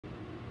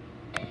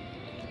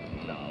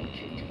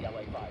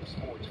KTLA 5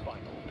 Sports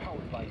Final,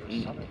 powered by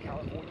your Southern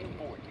California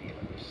Ford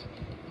dealers.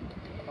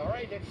 All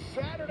right, it's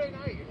Saturday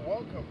night, and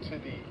welcome to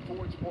the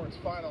Ford Sports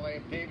Final. I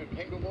am David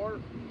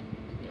Pingelmore.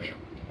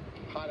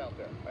 Hot out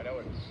there. I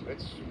know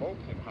it's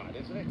smoking hot,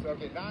 isn't it?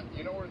 Okay,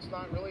 you know where it's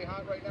not really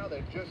hot right now?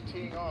 They're just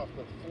teeing off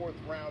the fourth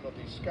round of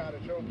the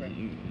Scottish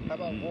Open. How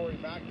about Rory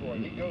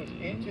McIlroy? He goes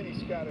into the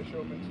Scottish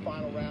Open's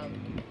final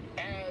round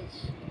as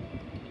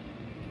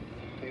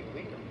the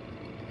leader.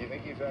 Do you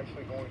think he's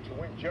actually going to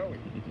win? Joey?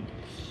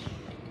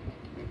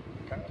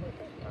 Kind of like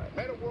that. All right.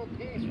 Men of World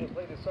Peace will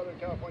play the Southern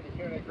California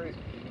KTLA Grace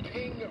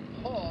Ping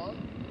Pong.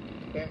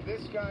 And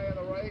this guy on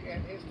the right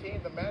and his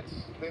team, the Mets,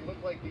 they look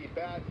like the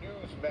bad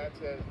news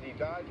Mets as the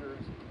Dodgers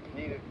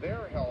needed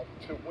their help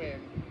to win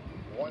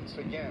once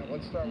again.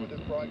 Let's start with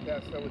this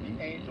broadcast, though, with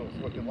the Angels.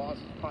 With the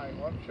losses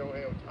piling up,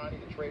 Shohei Ohtani,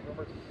 the trade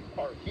rumors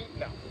are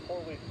heating up.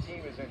 Reportedly, the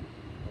team is in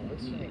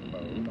listening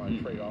mode on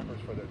trade offers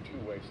for their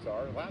two-way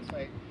star. Last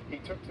night, he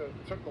took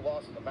the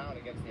loss on the mound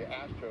against the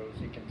Astros.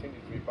 He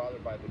continues to be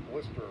bothered by the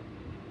blister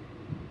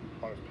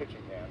on his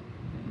pitching hand.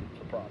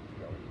 It's a problem,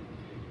 Joey.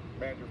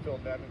 Manager Phil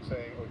Nevin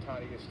saying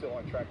Ohtani is still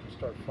on track to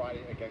start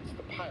Friday against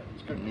the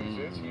Pirates. Good news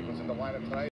is he was in the lineup tonight.